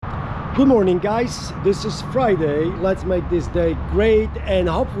Good morning, guys. This is Friday. Let's make this day great, and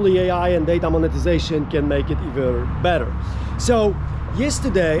hopefully AI and data monetization can make it even better. So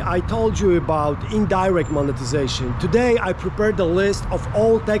yesterday I told you about indirect monetization. Today I prepared a list of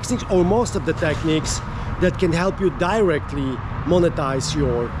all techniques, or most of the techniques, that can help you directly monetize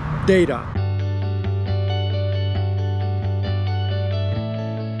your data.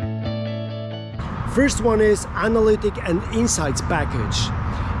 First one is Analytic and Insights package.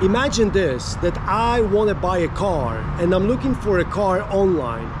 Imagine this, that I want to buy a car and I'm looking for a car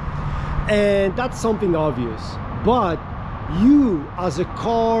online, and that's something obvious, but you as a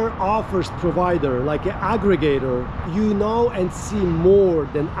car offers provider, like an aggregator, you know and see more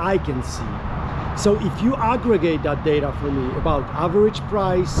than I can see. So if you aggregate that data for me about average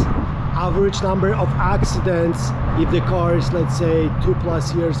price, average number of accidents, if the car is, let's say,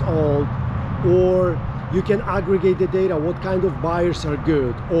 2+ years old, or you can aggregate the data, what kind of buyers are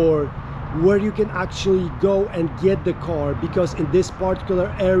good, or where you can actually go and get the car, because in this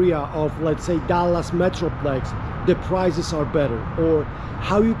particular area of, let's say, Dallas Metroplex, the prices are better, or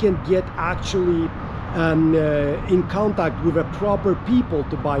how you can get actually in contact with a proper people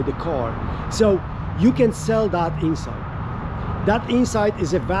to buy the car. So you can sell that insight. That insight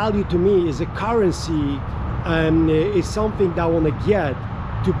is a value to me, is a currency, and is something that I want to get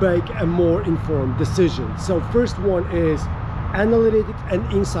to make a more informed decision. So first one is Analytics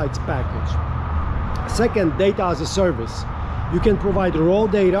and Insights package. Second, Data as a Service. You can provide raw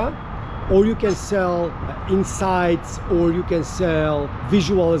data, or you can sell insights, or you can sell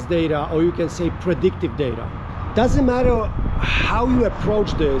visualized data, or you can say predictive data. Doesn't matter how you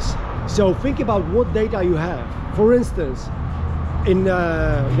approach this. So think about what data you have. For instance, in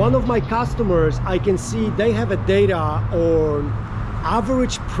one of my customers, I can see they have a data on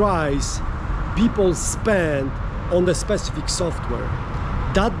average price people spend on the specific software.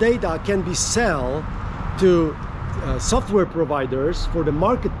 That data can be sold to software providers for the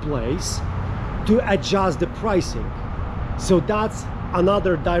marketplace to adjust the pricing. So that's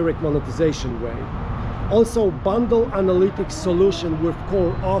another direct monetization way. Also, bundle analytics solution with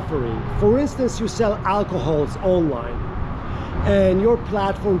core offering. For instance, you sell alcohols online, and your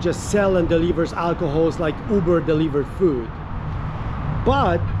platform just sell and delivers alcohols like Uber delivered food.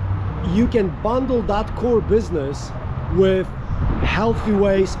 But you can bundle that core business with healthy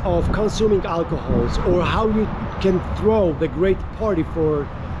ways of consuming alcohols, or how you can throw the great party for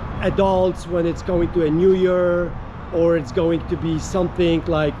adults when it's going to a new year, or it's going to be something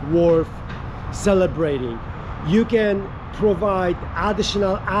like worth celebrating. You can provide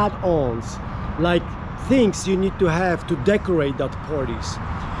additional add-ons, like things you need to have to decorate that parties.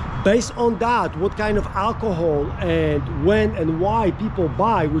 Based on that, what kind of alcohol and when and why people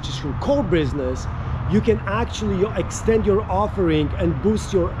buy, which is your core business, you can actually extend your offering and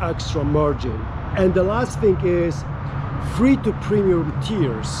boost your extra margin. And the last thing is free to premium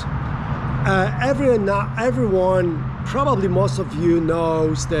tiers. Everyone, probably most of you,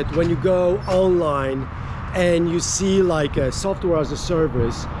 knows that when you go online and you see like a software as a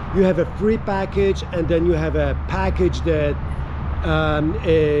service, you have a free package, and then you have a package that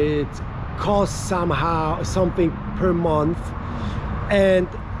it costs somehow something per month, and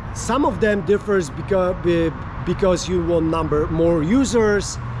some of them differs because you want more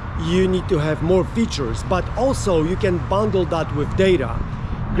users, you need to have more features, but also you can bundle that with data.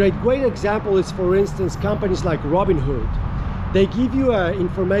 Great example is, for instance, companies like Robinhood. They give you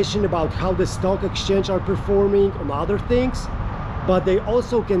information about how the stock exchange are performing on other things, but they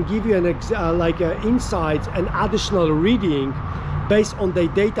also can give you insights and additional reading based on the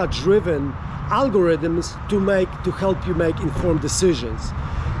data-driven algorithms to help you make informed decisions.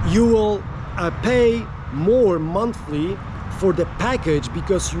 You will pay more monthly for the package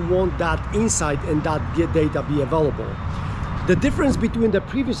because you want that insight and that data be available. The difference between the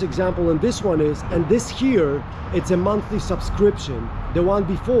previous example and this one is, and this here, it's a monthly subscription. The one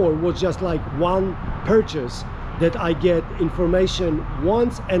before was just like one purchase that I get information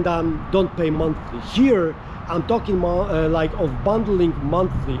once and don't pay monthly. Here, I'm talking of bundling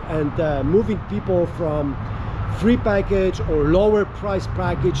monthly and moving people from free package or lower price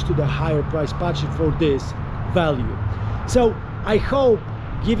package to the higher price package for this value. So I hope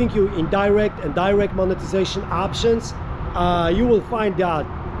giving you indirect and direct monetization options, you will find that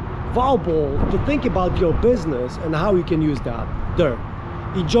valuable to think about your business and how you can use that there.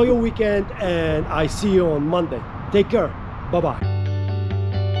 Enjoy your weekend, and I see you on Monday. Take care. Bye-bye.